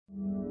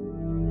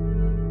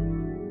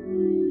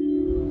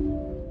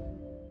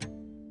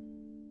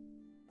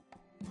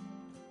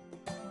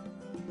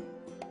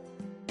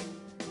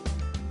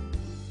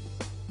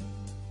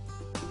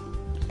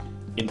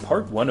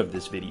part 1 of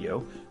this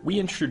video, we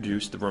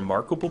introduced the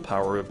remarkable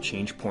power of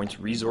Changepoint's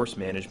Resource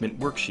Management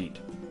Worksheet.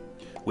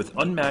 With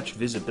unmatched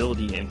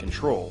visibility and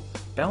control,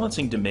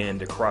 balancing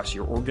demand across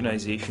your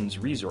organization's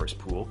resource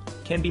pool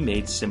can be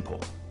made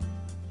simple.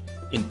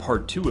 In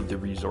part 2 of the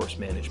Resource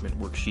Management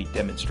Worksheet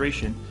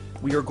demonstration,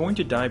 we are going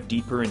to dive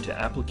deeper into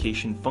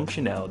application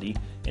functionality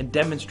and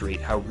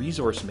demonstrate how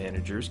resource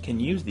managers can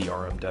use the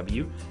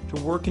RMW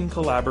to work in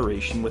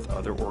collaboration with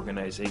other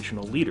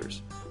organizational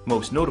leaders,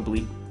 most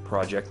notably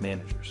project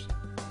managers.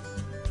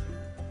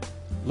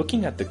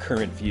 Looking at the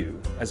current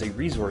view as a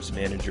resource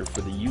manager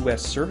for the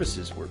U.S.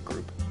 Services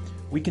Workgroup,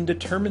 we can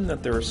determine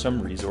that there are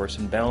some resource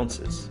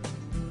imbalances.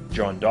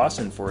 John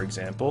Dawson, for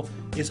example,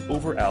 is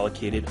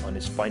over-allocated on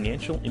his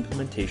financial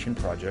implementation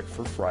project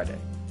for Friday.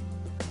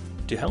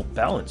 To help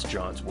balance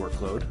John's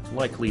workload,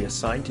 likely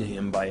assigned to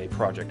him by a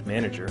project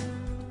manager,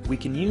 we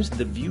can use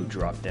the View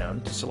drop-down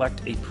to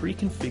select a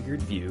pre-configured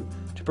view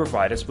to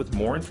provide us with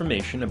more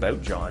information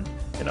about John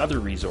and other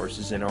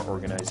resources in our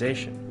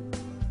organization.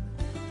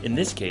 In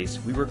this case,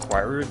 we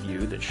require a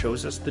view that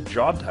shows us the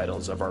job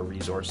titles of our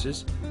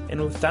resources,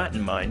 and with that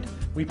in mind,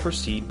 we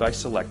proceed by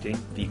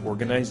selecting the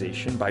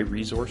Organization by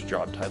Resource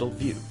Job Title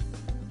view.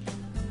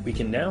 We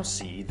can now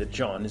see that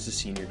John is a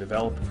senior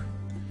developer.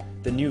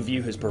 The new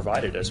view has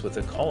provided us with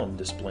a column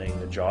displaying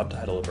the job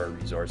title of our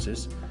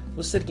resources,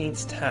 listed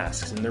against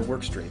tasks in their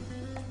workstream.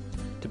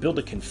 To build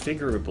a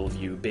configurable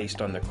view based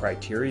on the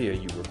criteria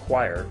you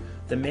require,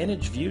 the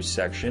Manage Views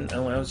section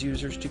allows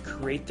users to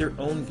create their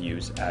own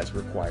views as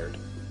required.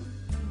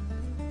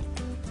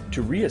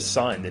 To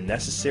reassign the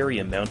necessary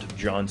amount of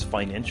John's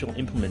financial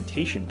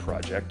implementation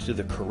project to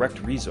the correct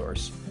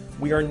resource,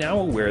 we are now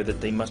aware that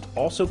they must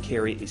also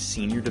carry a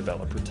senior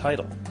developer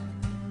title.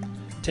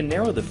 To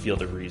narrow the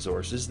field of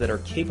resources that are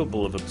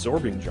capable of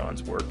absorbing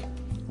John's work,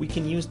 we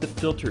can use the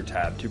Filter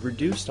tab to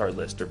reduce our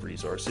list of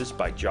resources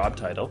by job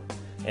title,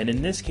 and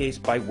in this case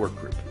by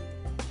workgroup.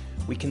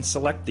 We can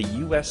select the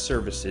U.S.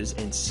 Services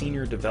and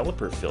Senior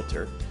Developer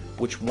filter,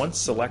 which once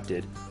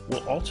selected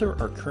will alter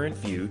our current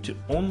view to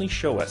only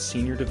show us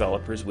senior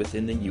developers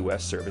within the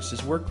U.S.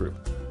 Services workgroup.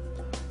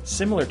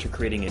 Similar to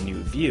creating a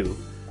new view,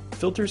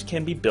 filters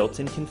can be built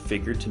and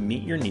configured to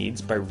meet your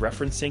needs by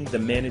referencing the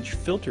Manage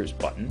Filters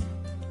button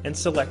and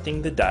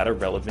selecting the data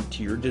relevant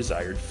to your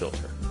desired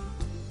filter.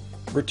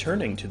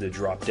 Returning to the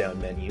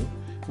drop-down menu,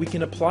 we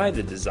can apply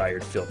the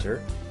desired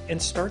filter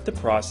and start the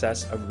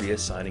process of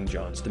reassigning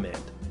John's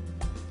demand.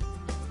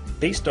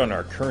 Based on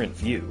our current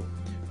view,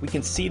 we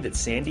can see that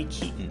Sandy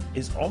Keaton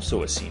is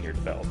also a senior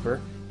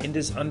developer and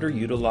is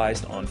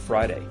underutilized on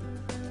Friday.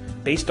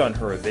 Based on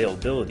her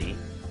availability,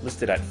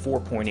 listed at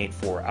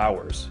 4.84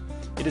 hours,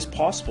 it is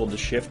possible to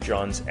shift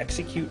John's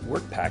Execute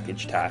Work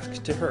Package tasks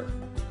to her.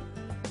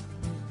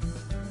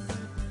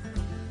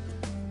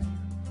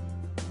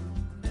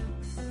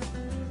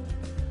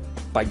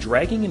 By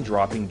dragging and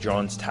dropping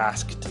John's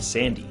task to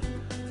Sandy,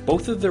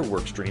 both of their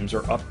work streams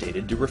are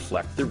updated to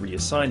reflect the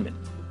reassignment.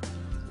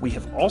 We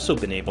have also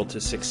been able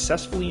to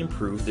successfully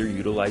improve their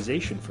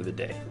utilization for the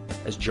day,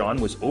 as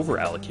John was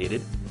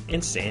over-allocated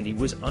and Sandy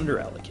was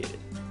under-allocated.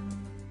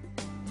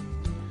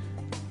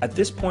 At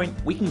this point,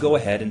 we can go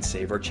ahead and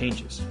save our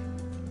changes.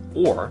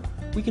 Or,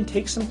 we can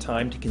take some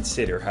time to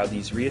consider how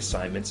these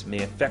reassignments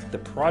may affect the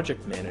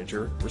project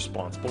manager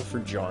responsible for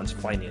John's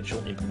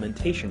financial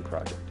implementation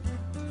project.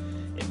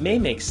 It may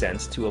make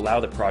sense to allow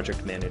the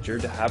project manager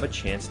to have a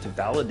chance to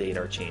validate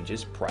our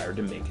changes prior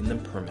to making them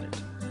permanent.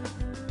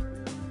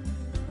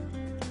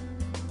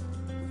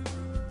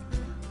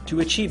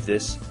 To achieve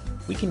this,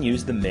 we can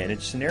use the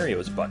Manage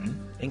Scenarios button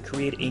and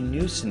create a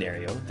new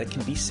scenario that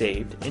can be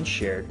saved and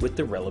shared with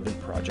the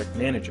relevant project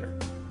manager.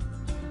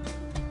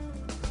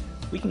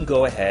 We can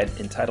go ahead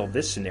and title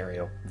this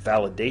scenario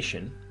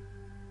Validation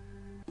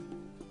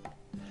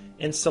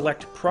and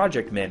select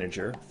Project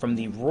Manager from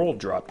the Role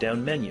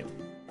drop-down menu.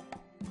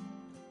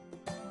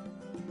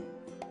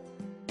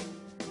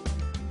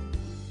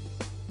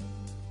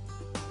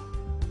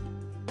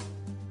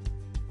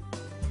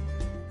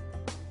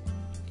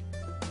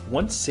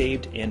 Once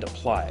saved and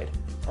applied,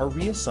 our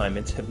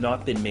reassignments have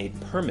not been made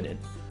permanent,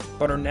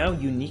 but are now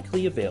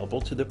uniquely available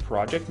to the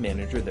project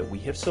manager that we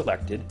have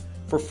selected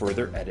for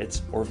further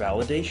edits or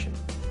validation.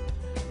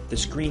 The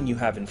screen you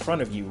have in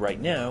front of you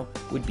right now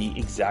would be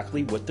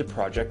exactly what the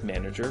project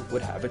manager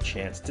would have a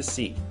chance to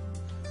see.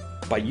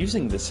 By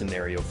using the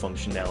scenario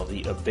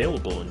functionality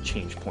available in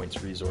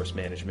Changepoint's Resource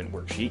Management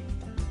Worksheet,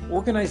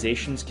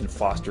 organizations can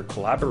foster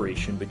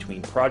collaboration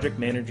between project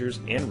managers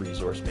and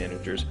resource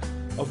managers,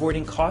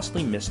 avoiding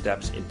costly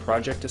missteps in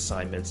project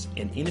assignments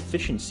and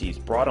inefficiencies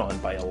brought on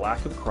by a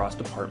lack of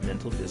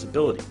cross-departmental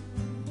visibility.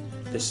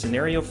 The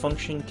scenario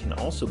function can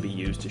also be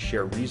used to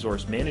share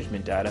resource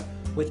management data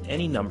with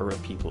any number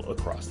of people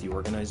across the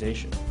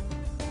organization.